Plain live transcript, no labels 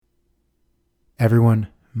Everyone,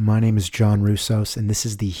 my name is John Roussos, and this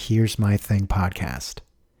is the Here's My Thing podcast.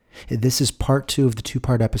 This is part 2 of the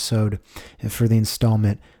 2-part episode for the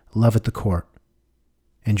installment Love at the Court.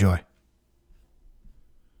 Enjoy.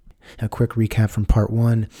 A quick recap from part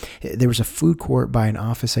 1. There was a food court by an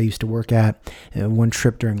office I used to work at. One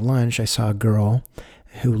trip during lunch, I saw a girl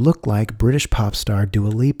who looked like British pop star Dua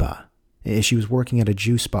Lipa. She was working at a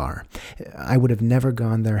juice bar. I would have never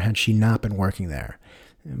gone there had she not been working there.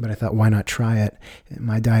 But I thought, why not try it?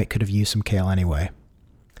 My diet could have used some kale anyway.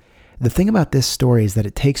 The thing about this story is that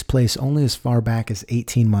it takes place only as far back as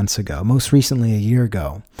 18 months ago, most recently a year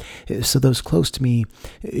ago. So those close to me,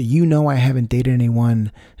 you know I haven't dated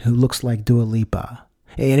anyone who looks like Dua Lipa.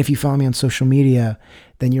 And if you follow me on social media,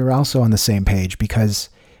 then you're also on the same page because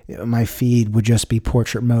my feed would just be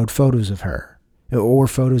portrait mode photos of her. Or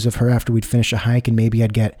photos of her after we'd finish a hike and maybe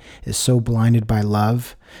I'd get so blinded by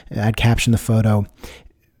love, I'd caption the photo,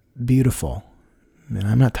 beautiful. And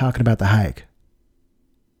I'm not talking about the hike.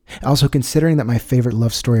 Also, considering that my favorite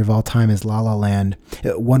love story of all time is La La Land,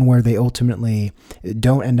 one where they ultimately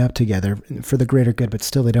don't end up together for the greater good, but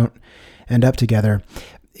still they don't end up together,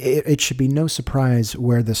 it should be no surprise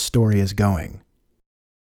where this story is going.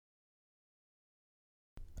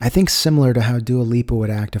 I think similar to how Dua Lipa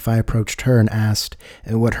would act if I approached her and asked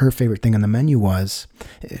what her favorite thing on the menu was,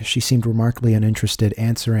 she seemed remarkably uninterested,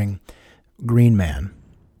 answering, Green Man.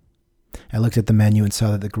 I looked at the menu and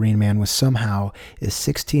saw that the Green Man was somehow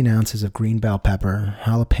 16 ounces of green bell pepper,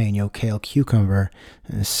 jalapeno, kale, cucumber,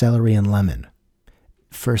 celery, and lemon.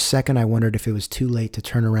 For a second, I wondered if it was too late to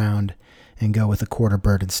turn around and go with a quarter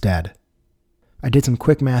bird instead. I did some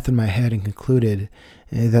quick math in my head and concluded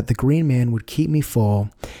that the Green Man would keep me full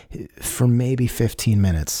for maybe 15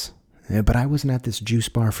 minutes. But I wasn't at this juice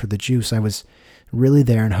bar for the juice. I was really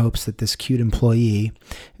there in hopes that this cute employee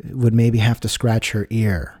would maybe have to scratch her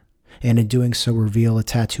ear, and in doing so reveal a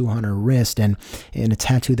tattoo on her wrist and a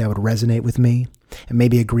tattoo that would resonate with me, and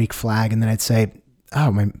maybe a Greek flag, and then I'd say,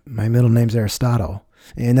 oh, my middle name's Aristotle,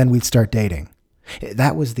 and then we'd start dating.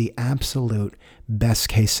 That was the absolute best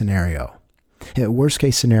case scenario. Worst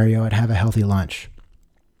case scenario, I'd have a healthy lunch.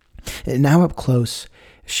 Now up close,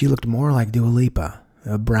 she looked more like Dua Lipa.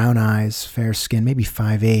 Brown eyes, fair skin, maybe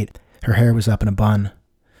 5'8". Her hair was up in a bun.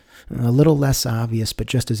 A little less obvious, but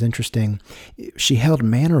just as interesting, she held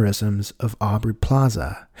mannerisms of Aubrey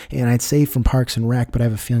Plaza. And I'd say from Parks and Rec, but I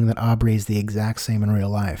have a feeling that Aubrey is the exact same in real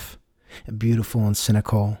life. Beautiful and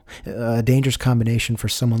cynical. A dangerous combination for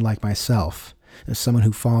someone like myself. Someone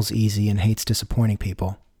who falls easy and hates disappointing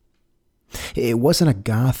people. It wasn't a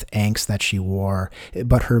goth angst that she wore,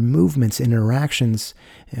 but her movements and interactions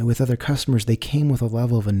with other customers, they came with a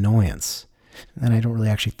level of annoyance. And I don't really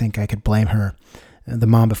actually think I could blame her. The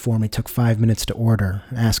mom before me took 5 minutes to order,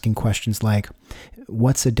 asking questions like,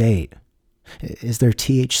 what's a date? Is there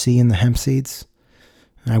THC in the hemp seeds?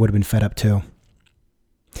 I would have been fed up too.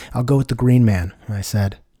 I'll go with the Green Man, I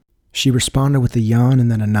said. She responded with a yawn and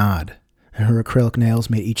then a nod. Her acrylic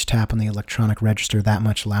nails made each tap on the electronic register that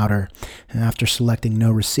much louder. After selecting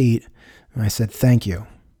no receipt, I said thank you.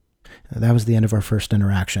 That was the end of our first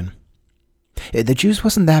interaction. The juice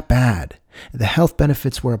wasn't that bad. The health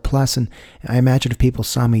benefits were a plus, and I imagine if people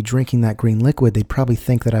saw me drinking that green liquid, they'd probably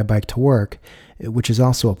think that I bike to work, which is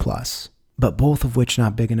also a plus. But both of which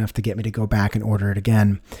not big enough to get me to go back and order it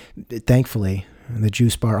again. Thankfully, the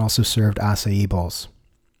juice bar also served acai bowls.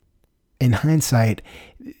 In hindsight,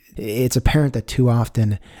 it's apparent that too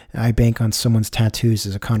often I bank on someone's tattoos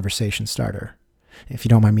as a conversation starter. If you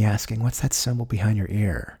don't mind me asking, what's that symbol behind your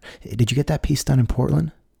ear? Did you get that piece done in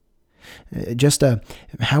Portland? Just a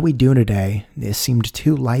how we doing today, it seemed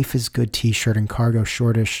too life is good t-shirt and cargo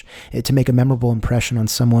shortish to make a memorable impression on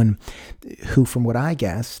someone who, from what I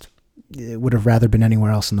guessed, would have rather been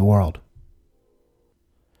anywhere else in the world.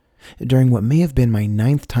 During what may have been my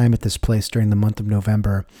 9th time at this place during the month of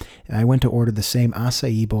November, I went to order the same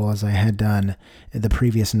acai bowl as I had done the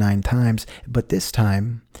previous 9 times, but this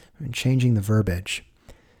time, changing the verbiage.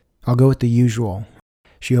 I'll go with the usual.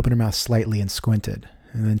 She opened her mouth slightly and squinted,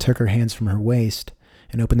 and then took her hands from her waist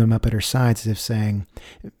and opened them up at her sides as if saying,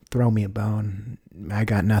 throw me a bone, I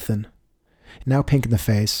got nothing. Now pink in the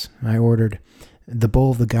face, I ordered, the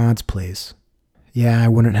bowl of the gods, please. Yeah, I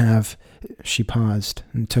wouldn't have. She paused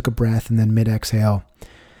and took a breath and then mid-exhale.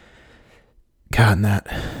 Gotten that.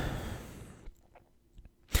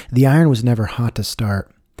 The iron was never hot to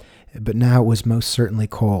start, but now it was most certainly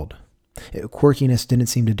cold. Quirkiness didn't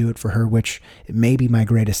seem to do it for her, which may be my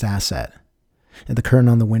greatest asset. The curtain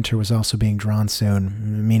on the winter was also being drawn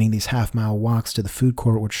soon, meaning these half-mile walks to the food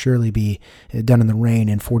court would surely be done in the rain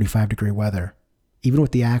in 45-degree weather. Even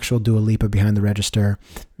with the actual Dua Lipa behind the register,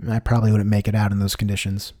 I probably wouldn't make it out in those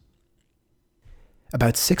conditions.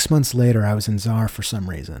 About 6 months later, I was in Czar for some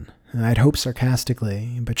reason. I'd hoped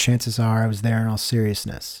sarcastically, but chances are I was there in all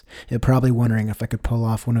seriousness, probably wondering if I could pull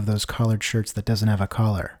off one of those collared shirts that doesn't have a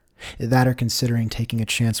collar. That or considering taking a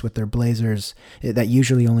chance with their blazers that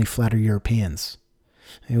usually only flatter Europeans.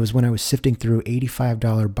 It was when I was sifting through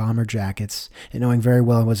 $85 bomber jackets and knowing very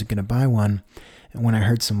well I wasn't going to buy one, when I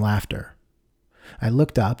heard some laughter. I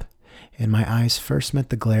looked up, and my eyes first met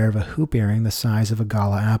the glare of a hoop earring the size of a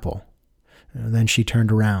gala apple. Then she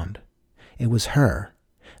turned around. It was her,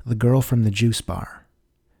 the girl from the juice bar.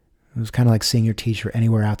 It was kind of like seeing your teacher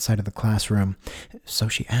anywhere outside of the classroom. So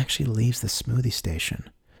she actually leaves the smoothie station,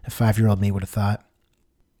 a 5-year-old me would have thought.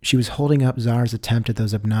 She was holding up Czar's attempt at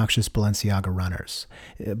those obnoxious Balenciaga runners,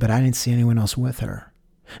 but I didn't see anyone else with her.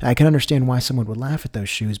 I can understand why someone would laugh at those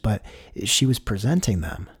shoes, but she was presenting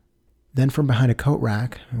them. Then from behind a coat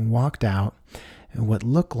rack walked out what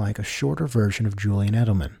looked like a shorter version of Julian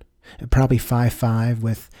Edelman. Probably 5'5",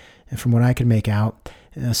 with, from what I could make out,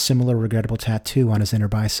 a similar regrettable tattoo on his inner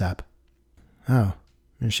bicep. Oh,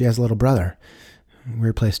 and she has a little brother.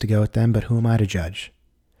 Weird place to go with them, but who am I to judge?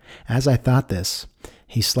 As I thought this,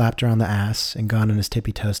 he slapped her on the ass and got on his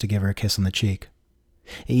tippy toes to give her a kiss on the cheek.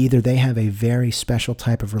 Either they have a very special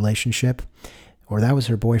type of relationship, or that was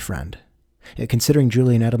her boyfriend. Considering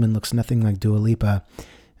Julian Edelman looks nothing like Dua Lipa,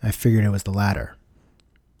 I figured it was the latter.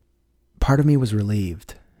 Part of me was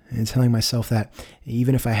relieved, and telling myself that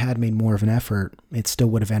even if I had made more of an effort, it still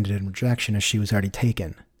would have ended in rejection as she was already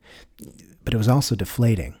taken. But it was also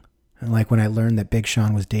deflating, like when I learned that Big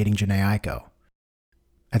Sean was dating Jhené Aiko.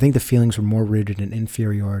 I think the feelings were more rooted in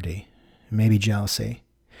inferiority, maybe jealousy,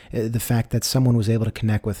 the fact that someone was able to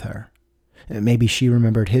connect with her. Maybe she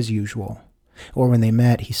remembered his usual, or when they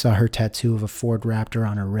met, he saw her tattoo of a Ford Raptor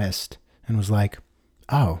on her wrist and was like,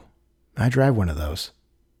 oh, I drive one of those.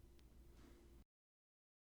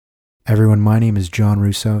 Everyone, my name is John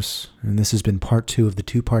Roussos, and this has been part 2 of the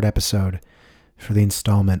 2-part episode for the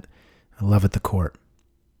installment, Love at the Court.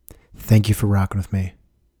 Thank you for rocking with me.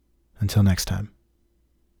 Until next time.